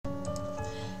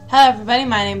Hello everybody,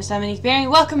 my name is Dominique Bearing.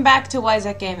 Welcome back to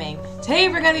Wiseack Gaming. Today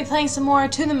we're going to be playing some more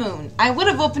To the Moon. I would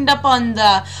have opened up on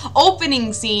the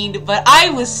opening scene, but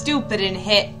I was stupid and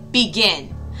hit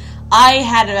begin. I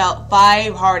had about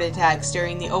 5 heart attacks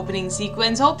during the opening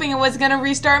sequence, hoping it was going to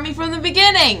restart me from the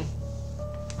beginning.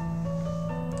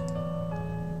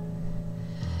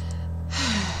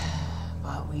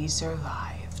 But we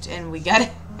survived, and we got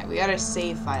our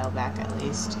save file back at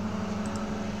least.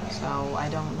 So I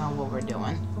don't know what we're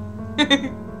doing.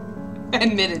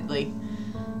 Admittedly.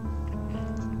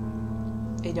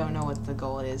 I don't know what the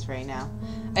goal is right now.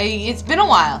 It's been a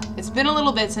while. It's been a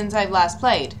little bit since I've last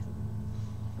played.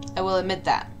 I will admit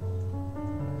that.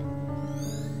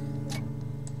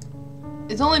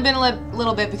 It's only been a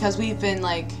little bit because we've been,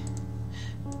 like,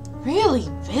 really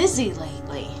busy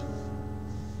lately.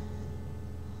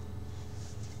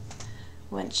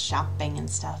 Went shopping and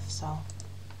stuff, so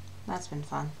that's been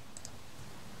fun.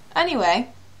 Anyway,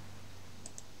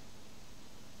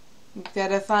 we've got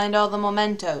to find all the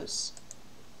mementos.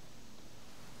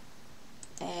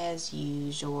 As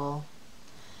usual.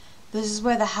 This is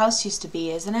where the house used to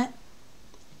be, isn't it?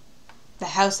 The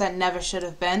house that never should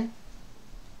have been.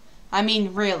 I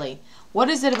mean, really, what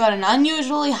is it about an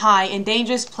unusually high and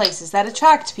dangerous places that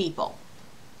attract people?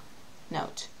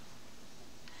 Note.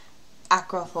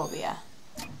 Acrophobia.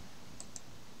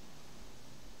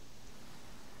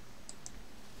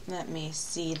 Let me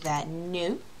see that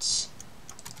note.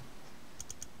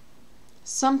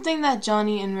 Something that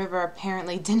Johnny and River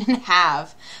apparently didn't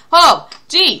have. Oh,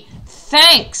 gee,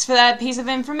 thanks for that piece of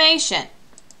information.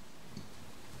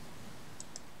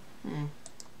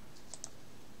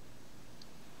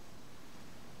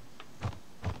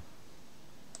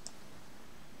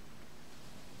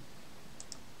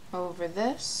 Over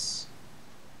this.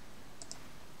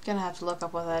 Gonna have to look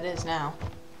up what that is now.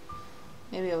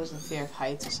 Maybe it was the fear of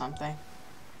heights or something.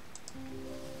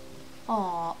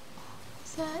 Aw,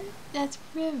 that's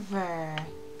River.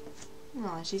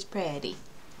 Aw, she's pretty.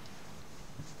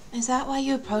 Is that why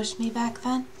you approached me back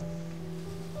then?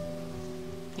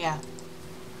 Yeah.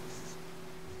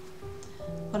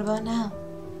 What about now?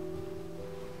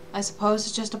 I suppose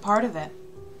it's just a part of it.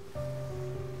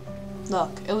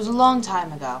 Look, it was a long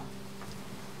time ago.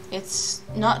 It's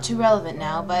not too relevant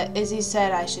now, but Izzy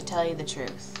said I should tell you the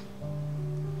truth.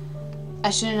 I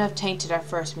shouldn't have tainted our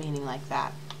first meeting like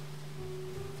that.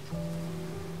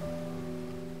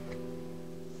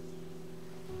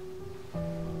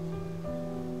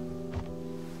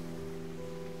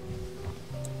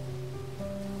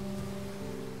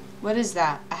 What is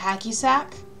that? A hacky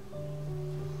sack?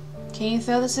 Can you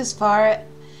throw this as far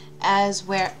as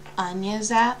where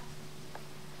Anya's at?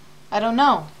 I don't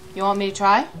know. You want me to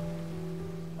try?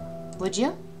 Would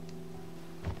you?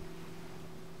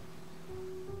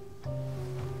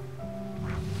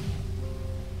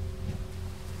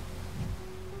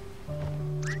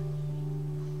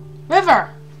 River!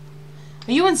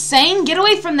 Are you insane? Get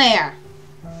away from there!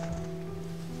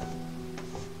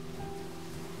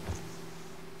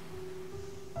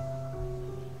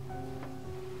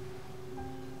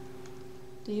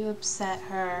 Do you upset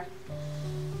her?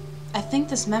 I think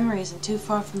this memory isn't too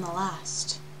far from the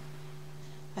last.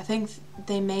 I think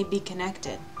they may be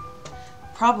connected.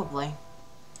 Probably.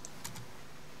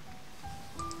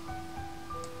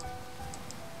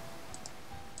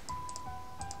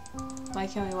 Why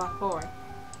can't we walk forward?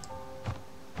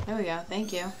 There we go,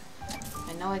 thank you.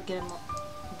 I know I'd get a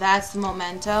That's the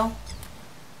memento.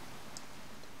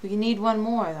 We need one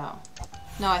more, though.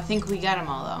 No, I think we got them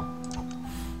all, though.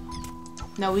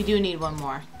 No, we do need one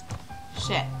more.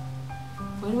 Shit.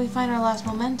 Where do we find our last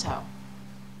memento?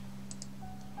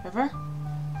 River?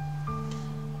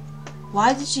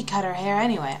 Why did she cut her hair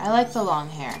anyway? I like the long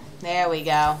hair. There we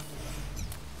go.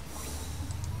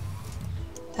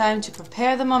 Time to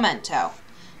prepare the memento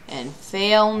and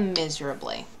fail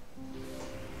miserably.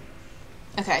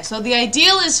 Okay, so the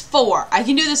ideal is 4. I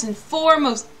can do this in 4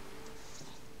 moves.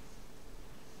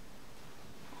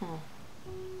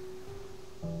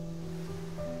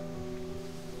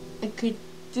 I could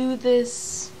do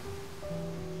this.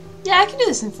 Yeah, I can do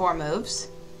this in 4 moves.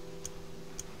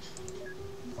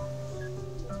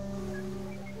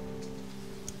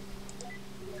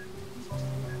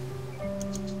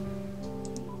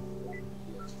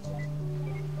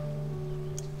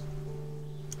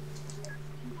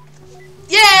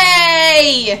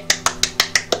 Yay!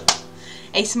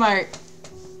 A smart.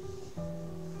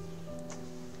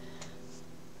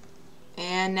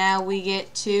 And now we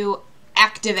get to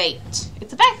activate.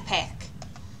 It's a backpack.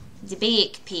 It's a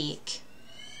backpack.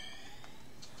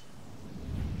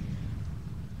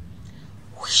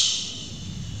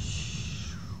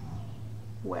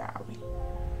 Where are we?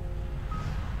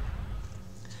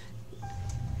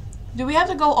 Do we have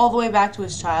to go all the way back to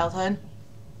his childhood?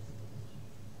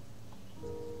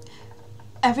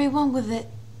 Everyone with it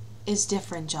is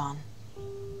different, John.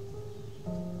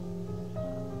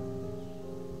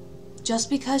 Just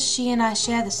because she and I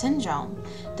share the syndrome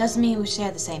doesn't mean we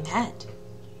share the same head.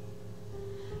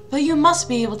 But you must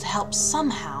be able to help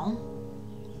somehow.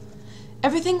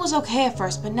 Everything was okay at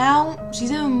first, but now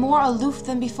she's even more aloof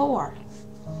than before.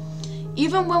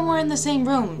 Even when we're in the same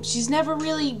room, she's never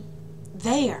really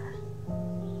there.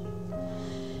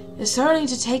 It's starting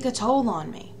to take a toll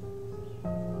on me.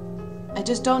 I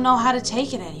just don't know how to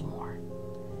take it anymore.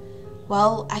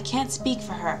 Well, I can't speak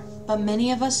for her, but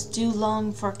many of us do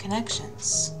long for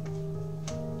connections.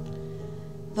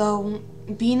 Though,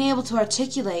 being able to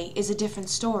articulate is a different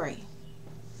story.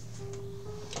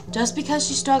 Just because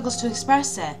she struggles to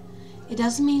express it, it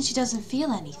doesn't mean she doesn't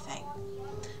feel anything.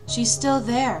 She's still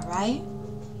there, right?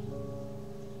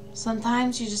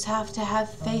 Sometimes you just have to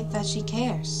have faith that she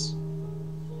cares.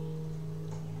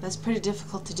 That's pretty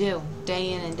difficult to do,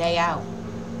 day in and day out.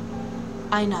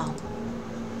 I know.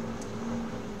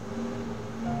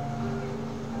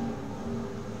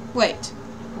 Wait,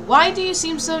 why do you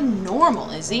seem so normal,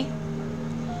 Izzy?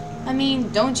 I mean,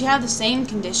 don't you have the same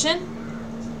condition?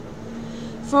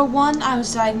 For one, I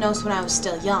was diagnosed when I was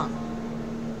still young.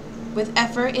 With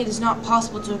effort, it is not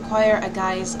possible to acquire a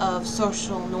guise of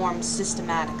social norms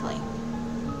systematically.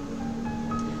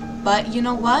 But you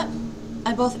know what?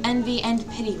 I both envy and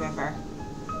pity River.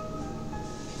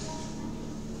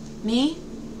 Me?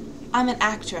 I'm an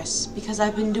actress because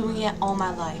I've been doing it all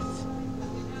my life.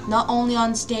 Not only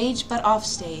on stage, but off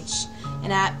stage,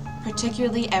 and at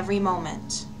particularly every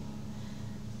moment.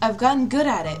 I've gotten good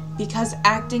at it because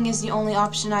acting is the only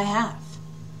option I have.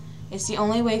 It's the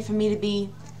only way for me to be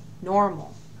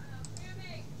normal.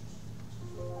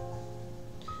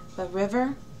 But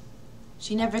River,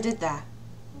 she never did that.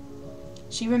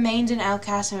 She remained an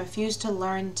outcast and refused to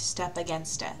learn to step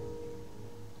against it.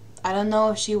 I don't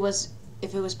know if it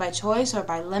was by choice or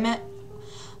by limit,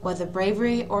 whether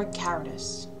bravery or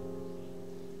cowardice.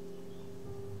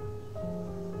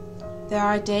 There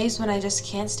are days when I just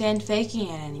can't stand faking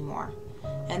it anymore,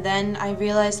 and then I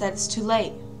realize that it's too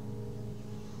late.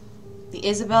 The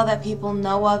Isabel that people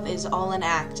know of is all an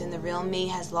act, and the real me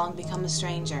has long become a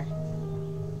stranger.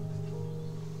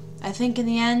 I think in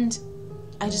the end,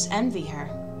 I just envy her.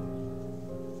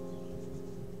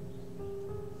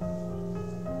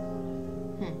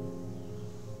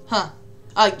 Huh.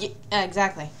 Oh, yeah,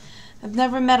 exactly. I've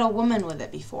never met a woman with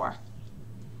it before.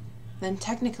 Then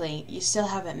technically, you still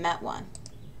haven't met one.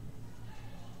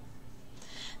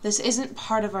 This isn't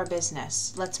part of our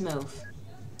business. Let's move.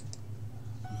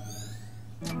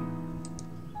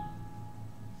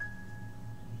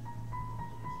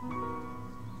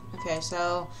 Okay,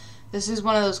 so this is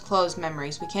one of those closed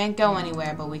memories. We can't go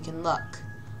anywhere, but we can look.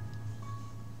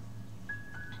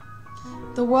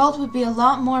 The world would be a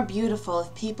lot more beautiful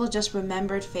if people just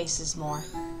remembered faces more.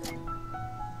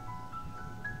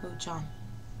 Oh, John.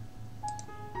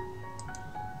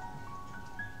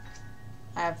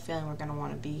 I have a feeling we're going to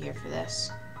want to be here for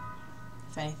this,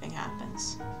 if anything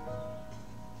happens.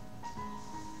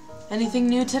 Anything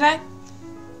new today?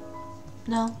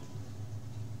 No.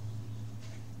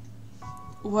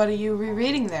 What are you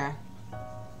rereading there?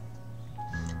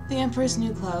 The Emperor's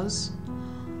New Clothes.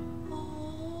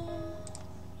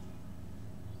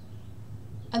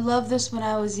 I loved this when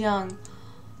I was young.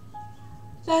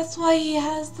 That's why he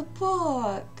has the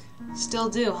book. Still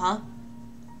do, huh?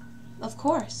 Of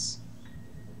course.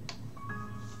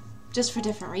 Just for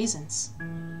different reasons.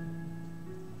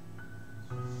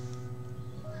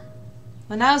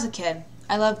 When I was a kid,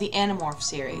 I loved the Animorph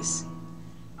series.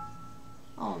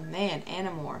 Oh man,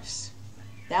 Animorphs.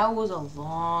 That was a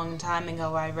long time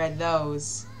ago I read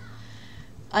those.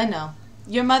 I know.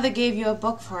 Your mother gave you a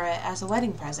book for it as a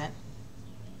wedding present.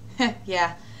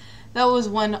 Yeah, that was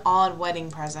one odd wedding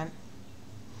present.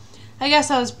 I guess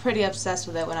I was pretty obsessed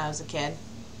with it when I was a kid.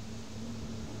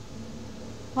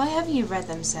 Why haven't you read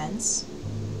them since?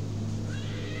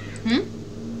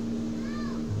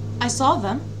 I saw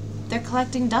them. They're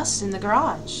collecting dust in the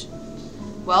garage.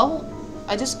 Well,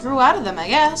 I just grew out of them, I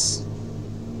guess.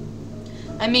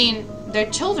 I mean, they're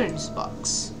children's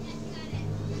books.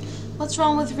 What's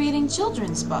wrong with reading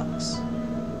children's books?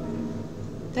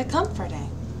 They're comforting.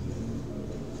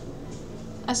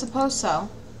 I suppose so.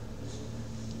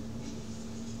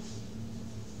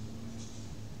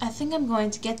 I think I'm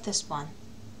going to get this one.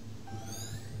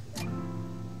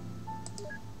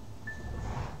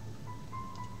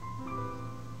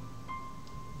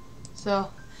 So,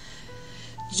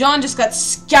 Jean just got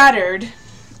scattered.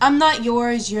 I'm not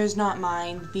yours, yours not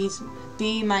mine.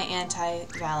 Be my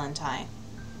anti-Valentine.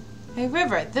 Hey,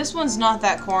 River, this one's not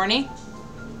that corny.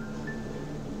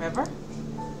 River?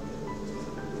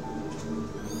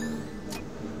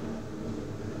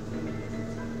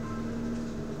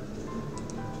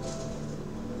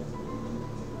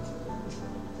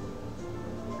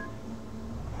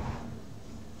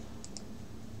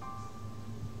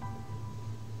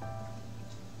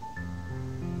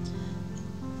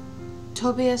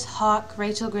 Tobias Hawk,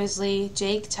 Rachel Grizzly,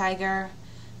 Jake Tiger,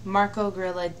 Marco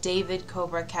Gorilla, David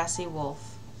Cobra, Cassie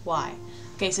Wolf. Why?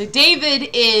 Okay, so David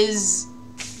is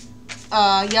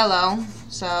yellow,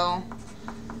 so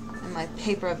in my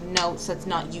paper of notes that's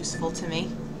not useful to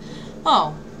me.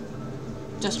 Oh,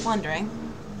 just wondering.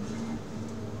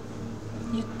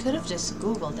 You could have just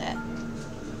Googled it.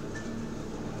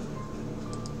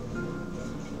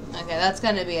 Okay, that's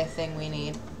gonna be a thing we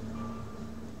need.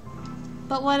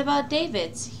 But what about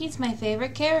David's? He's my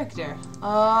favorite character.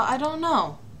 I don't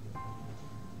know.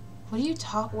 What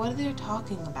are they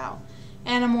talking about?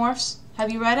 Animorphs? Have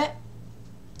you read it?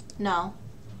 No.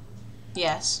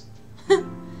 Yes.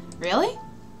 Really?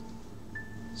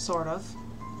 Sort of.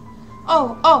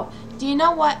 Oh, do you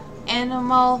know what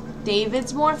animal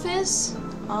David's morph is?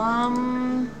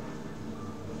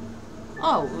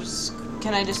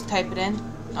 Can I just type it in?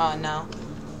 Oh, no.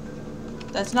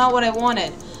 That's not what I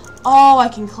wanted. Oh, I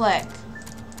can click.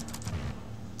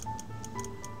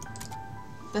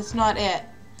 That's not it.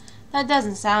 That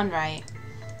doesn't sound right.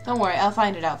 Don't worry, I'll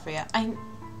find it out for you.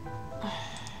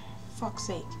 Fuck's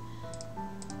sake.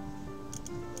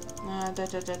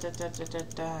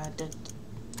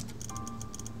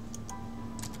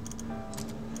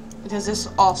 Because this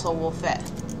also will fit.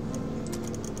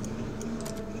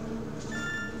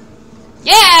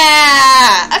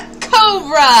 Yeah! A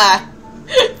cobra!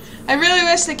 I really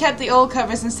wish they kept the old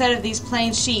covers instead of these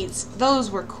plain sheets. Those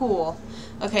were cool.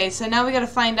 Okay, so now we gotta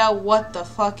find out what the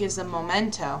fuck is a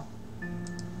memento.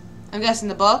 I'm guessing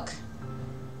the book?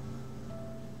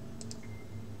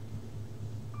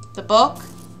 The book?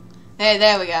 Hey,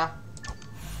 there we go.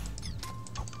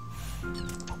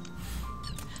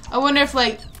 I wonder if,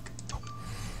 like,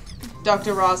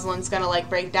 Dr. Rosalind's gonna, like,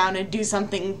 break down and do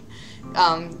something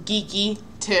geeky,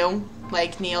 too,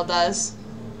 like Neil does.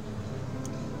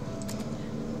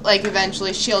 Like,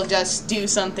 eventually she'll just do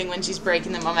something when she's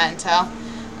breaking the memento.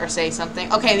 Or say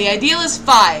something. Okay, the ideal is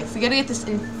 5. We gotta get this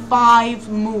in 5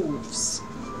 moves.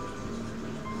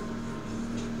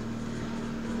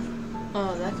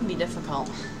 Oh, that can be difficult.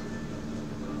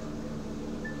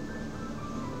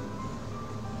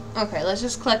 Okay, let's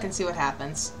just click and see what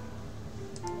happens.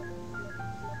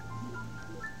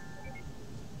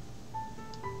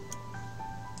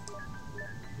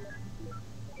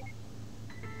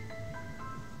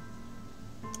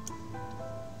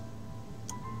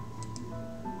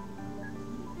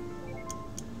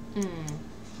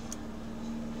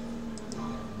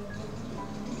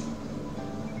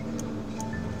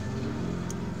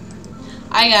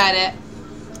 I got it.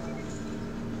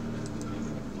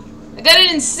 I got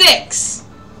it in 6.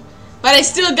 But I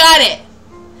still got it.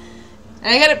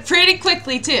 And I got it pretty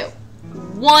quickly, too.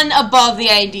 1 above the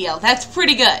ideal. That's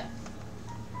pretty good.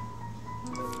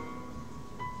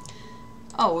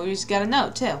 Oh, we just got a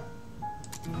note, too.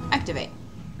 Activate.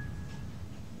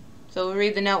 So we'll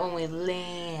read the note when we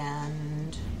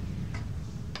land.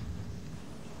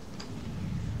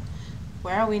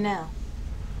 Where are we now?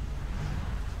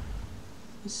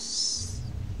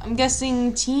 I'm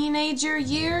guessing teenager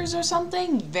years or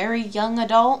something? Very young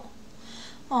adult?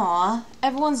 Aw,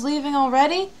 everyone's leaving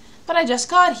already? But I just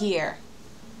got here.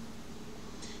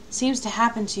 Seems to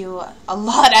happen to you a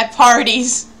lot at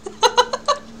parties.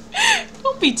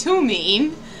 Don't be too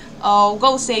mean. Oh,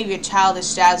 go save your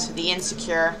childish jabs for the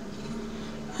insecure.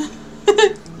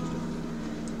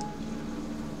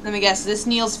 Let me guess, this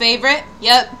Neil's favorite?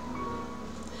 Yep.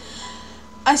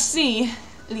 I see.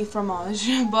 Le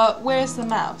fromage, but where's the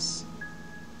mouse?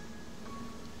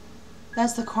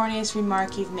 That's the corniest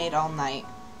remark you've made all night.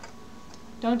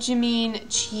 Don't you mean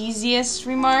cheesiest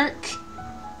remark?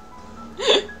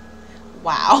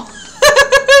 Wow.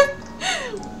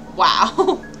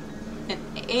 Wow. An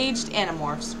aged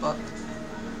Animorphs book.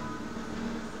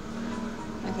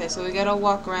 Okay, so we gotta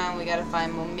walk around, we gotta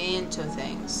find memento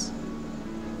things.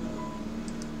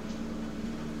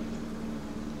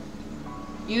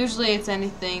 Usually it's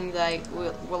anything like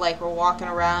we're walking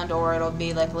around, or it'll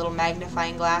be like a little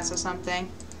magnifying glass or something.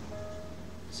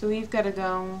 So we've got to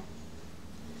go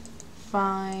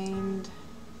find.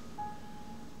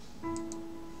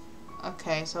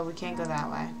 Okay, so we can't go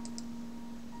that way.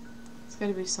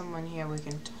 gotta be someone here we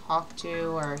can talk to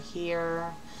or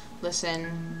hear,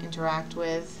 listen, interact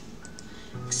with,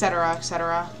 etc.,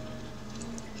 etc.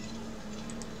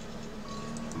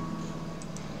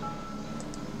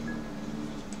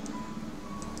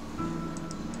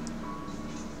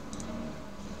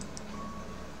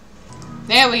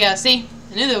 There we go, see?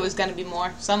 I knew there was gonna be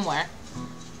more somewhere.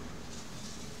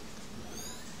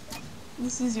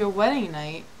 This is your wedding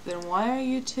night. Then why are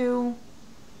you two...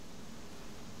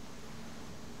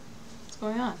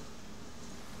 What's going on?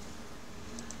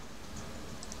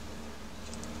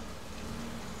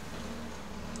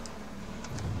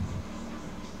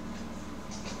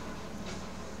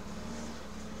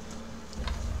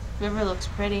 River looks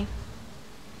pretty.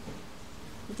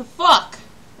 What the fuck?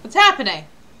 What's happening?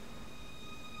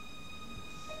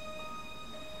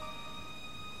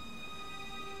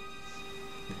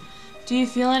 Do you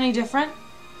feel any different?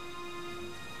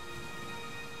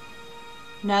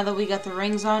 Now that we got the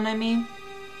rings on, I mean?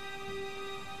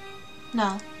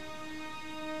 No.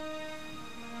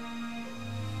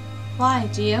 Why,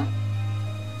 do you?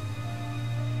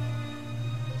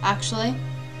 Actually,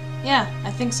 yeah, I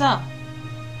think so.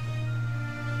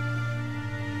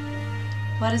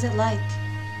 What is it like?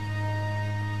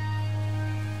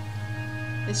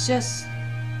 It's just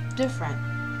different.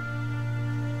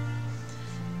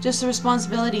 Just the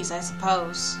responsibilities, I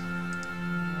suppose.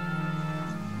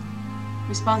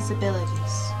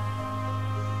 Responsibilities.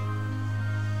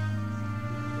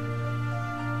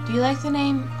 Do you like the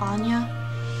name Anya?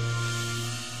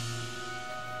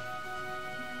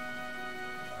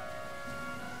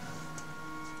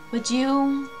 Would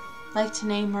you like to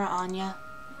name her Anya?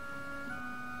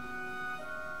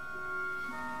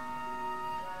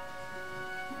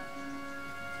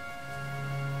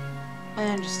 I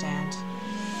understand.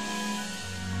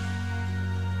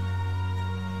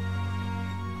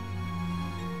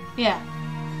 Yeah,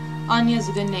 Anya's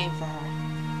a good name for her.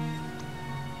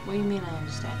 What do you mean I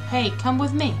understand? Hey, come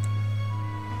with me.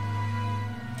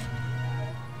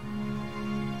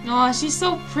 Aw, she's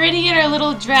so pretty in her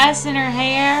little dress and her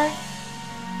hair.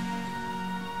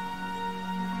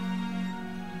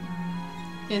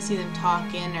 You see them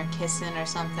talking or kissing or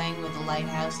something with a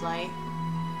lighthouse light.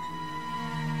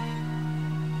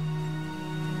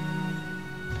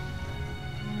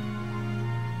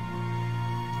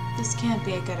 This can't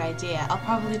be a good idea. I'll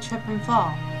probably trip and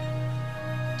fall.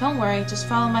 Don't worry, just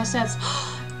follow my steps.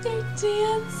 They're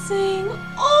dancing!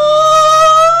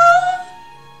 Oh!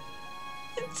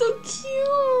 It's so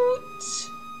cute!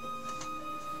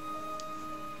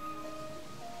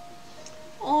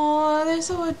 Oh, they're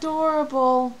so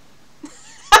adorable.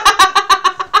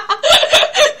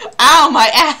 Ow, my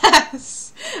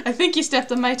ass! I think you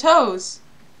stepped on my toes.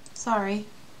 Sorry.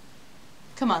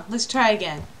 Come on, let's try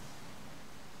again.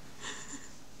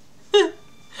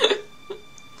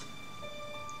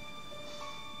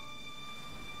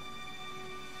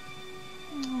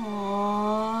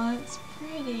 Aww, it's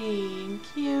pretty and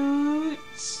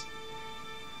cute.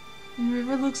 And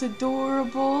River looks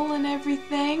adorable and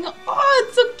everything. Oh,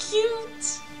 it's so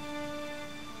cute.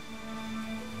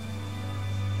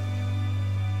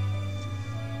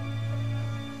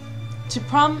 To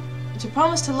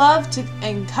promise to love,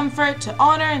 and comfort, to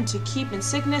honor, and to keep in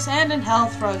sickness and in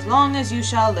health for as long as you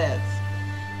shall live.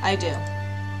 I do.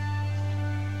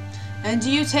 And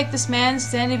do you take this man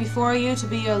standing before you to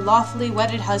be your lawfully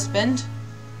wedded husband?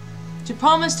 To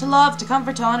promise to love, to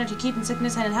comfort, to honor, to keep in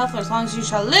sickness and in health for as long as you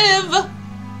shall live?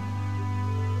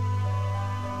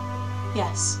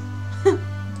 Yes.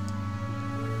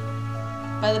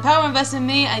 By the power invested in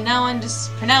me, I now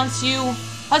pronounce you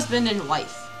husband and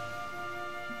wife.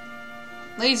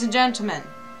 Ladies and gentlemen,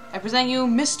 I present you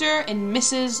Mr. and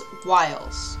Mrs.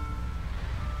 Wiles.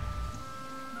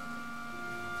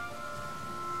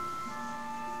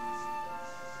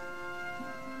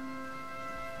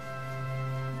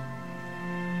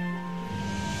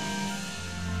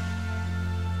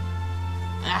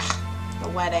 The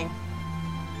wedding.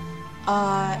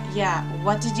 Yeah,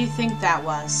 what did you think that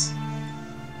was?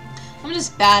 I'm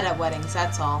just bad at weddings,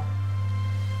 that's all.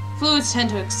 Fluids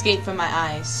tend to escape from my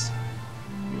eyes.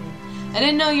 I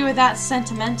didn't know you were that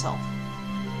sentimental.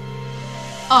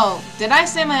 Oh, did I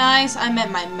say my eyes? I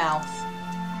meant my mouth.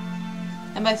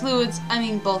 And by fluids, I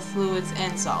mean both fluids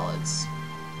and solids.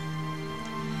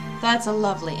 That's a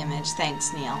lovely image,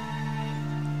 thanks, Neil.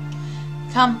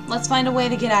 Come, let's find a way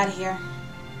to get out of here.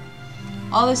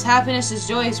 All this happiness and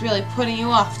joy is really putting you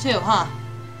off too, huh?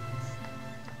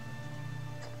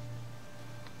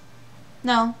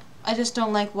 No, I just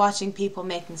don't like watching people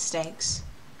make mistakes.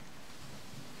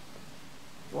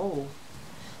 Whoa.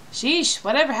 Sheesh,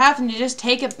 whatever happened to just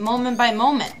take it moment by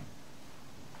moment?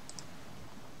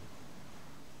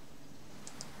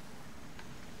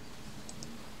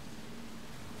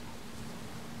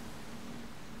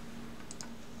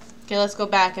 Okay, let's go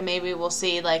back and maybe we'll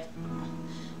see, like,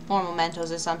 more mementos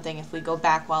or something if we go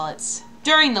back while it's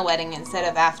during the wedding instead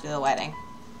of after the wedding.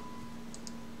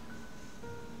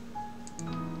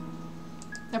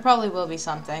 There probably will be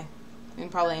something. We can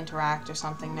probably interact or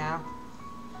something now.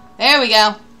 There we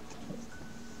go.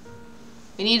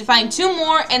 We need to find 2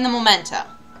 more in the memento.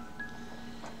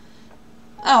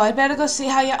 Oh, I'd better go see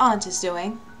how your aunt is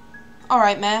doing.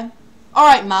 Alright, ma'am.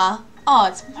 Alright, Ma. Oh,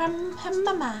 it's her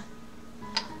mama.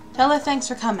 Tell her thanks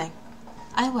for coming.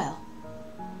 I will.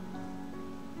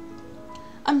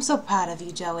 I'm so proud of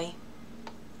you, Joey.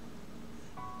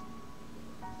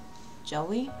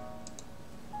 Joey?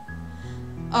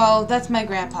 Oh, that's my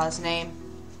grandpa's name.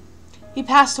 He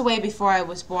passed away before I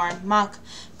was born. Mock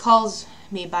calls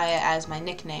me by it as my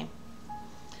nickname.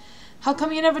 How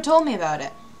come you never told me about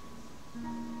it?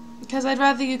 Because I'd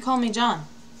rather you call me John.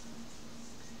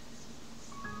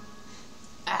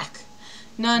 Ack.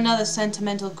 Not another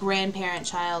sentimental grandparent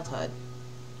childhood.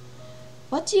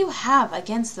 What do you have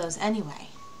against those anyway?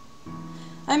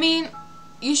 I mean,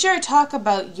 you sure talk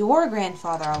about your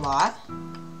grandfather a lot.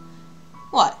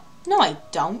 What? No, I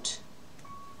don't.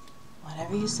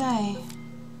 Whatever you say.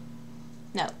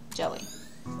 No, Joey.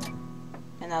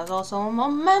 And that was also a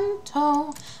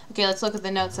memento. Okay, let's look at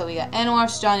the notes that we got.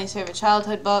 Anwar's Johnny's favorite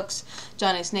childhood books.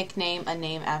 Johnny's nickname, a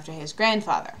name after his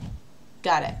grandfather.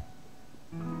 Got it.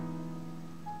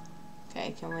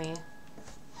 Okay, can we...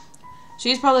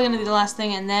 She's probably going to be the last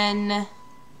thing, and then...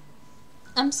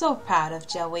 I'm so proud of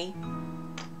Joey.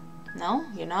 No,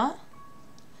 you're not?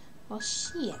 Well,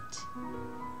 shit.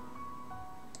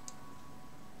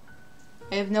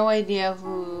 I have no idea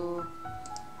who...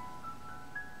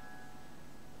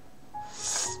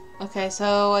 Okay,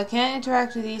 so I can't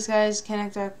interact with these guys, can't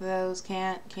interact with those,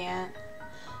 can't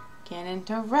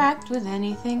interact with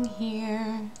anything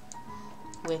here,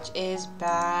 which is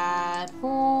bad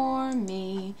for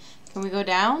me. Can we go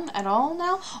down at all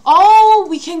now? Oh,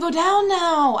 we can go down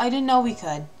now! I didn't know we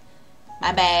could.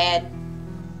 My bad.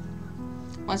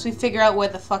 Once we figure out where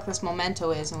the fuck this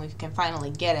memento is and we can finally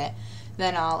get it,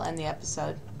 then I'll end the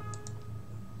episode.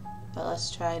 But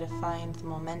let's try to find the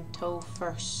memento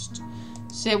first.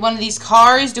 Say one of these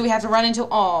cars? Do we have to run into...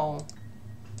 Oh.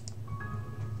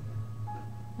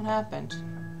 What happened?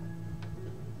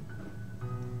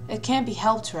 It can't be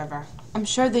helped, River. I'm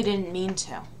sure they didn't mean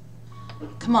to.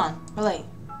 Come on, we're late.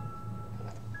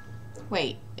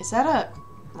 Wait, is that a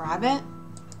rabbit?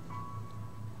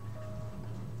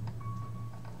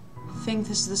 Think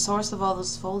this is the source of all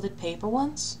those folded paper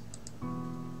ones?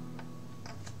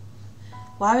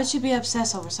 Why would she be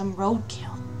obsessed over some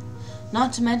roadkill?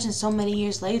 Not to mention so many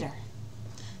years later.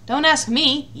 Don't ask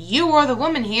me. You are the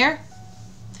woman here.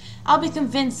 I'll be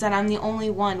convinced that I'm the only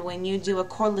one when you do a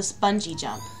cordless bungee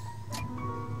jump.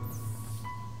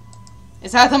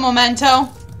 Is that the memento?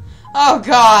 Oh,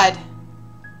 God.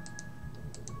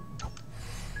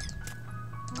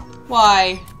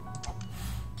 Why?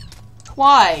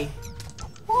 Why?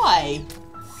 Why?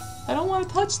 I don't want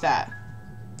to touch that.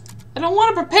 I don't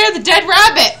want to prepare the dead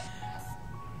rabbit!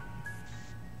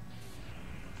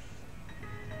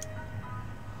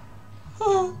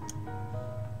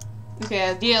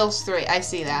 Okay, deals 3. I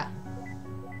see that.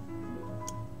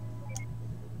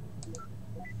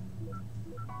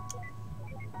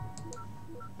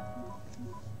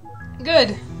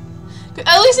 Good. Good.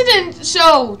 At least it didn't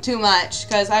show too much,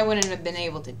 because I wouldn't have been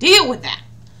able to deal with that.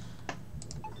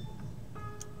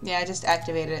 Yeah, I just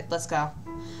activated it. Let's go.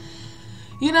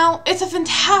 You know, it's a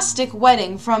fantastic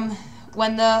wedding from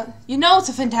when the... You know it's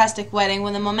a fantastic wedding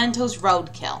when the memento's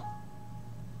roadkill.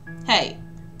 Hey.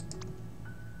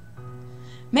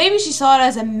 Maybe she saw it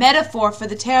as a metaphor for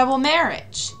the terrible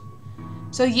marriage.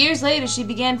 So years later, she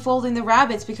began folding the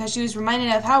rabbits because she was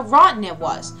reminded of how rotten it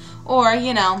was. Or,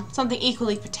 you know, something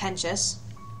equally pretentious.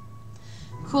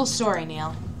 Cool story,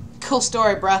 Neil. Cool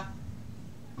story, bruh.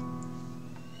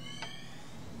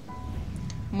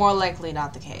 More likely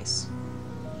not the case.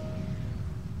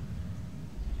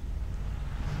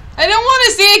 I don't want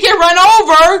to see it get run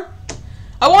over!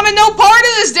 I want to know part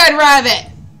of this dead rabbit!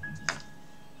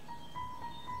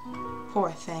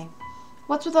 Poor thing.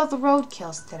 What's with all the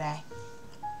roadkills today?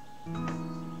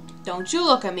 Don't you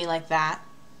look at me like that.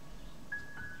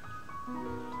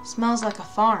 Smells like a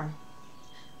farm.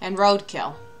 And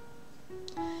roadkill.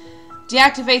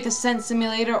 Deactivate the scent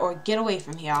simulator or get away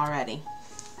from here already.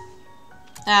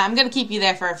 I'm going to keep you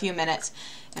there for a few minutes.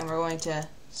 And we're going to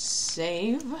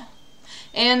save.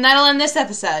 And that'll end this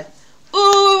episode.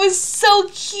 Ooh, it was so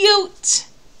cute.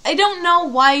 I don't know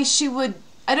why she would...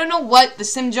 I don't know what the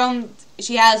Sim Joan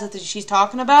she has that she's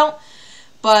talking about.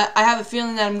 But I have a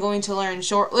feeling that I'm going to learn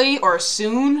shortly or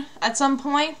soon at some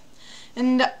point.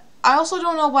 And I also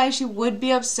don't know why she would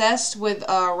be obsessed with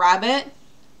a rabbit.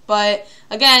 But,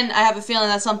 again, I have a feeling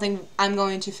that's something I'm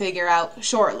going to figure out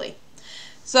shortly.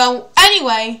 So,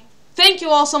 anyway, thank you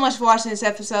all so much for watching this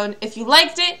episode. If you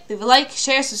liked it, leave a like,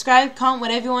 share, subscribe, comment,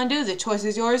 whatever you want to do. The choice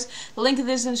is yours. The link in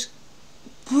this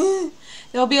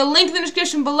there will be a link in the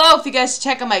description below if you guys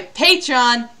check out my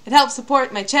Patreon. It helps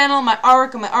support my channel, my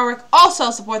artwork, and my artwork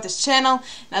also support this channel.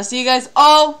 And I'll see you guys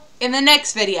all in the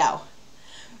next video.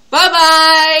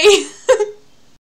 Bye-bye!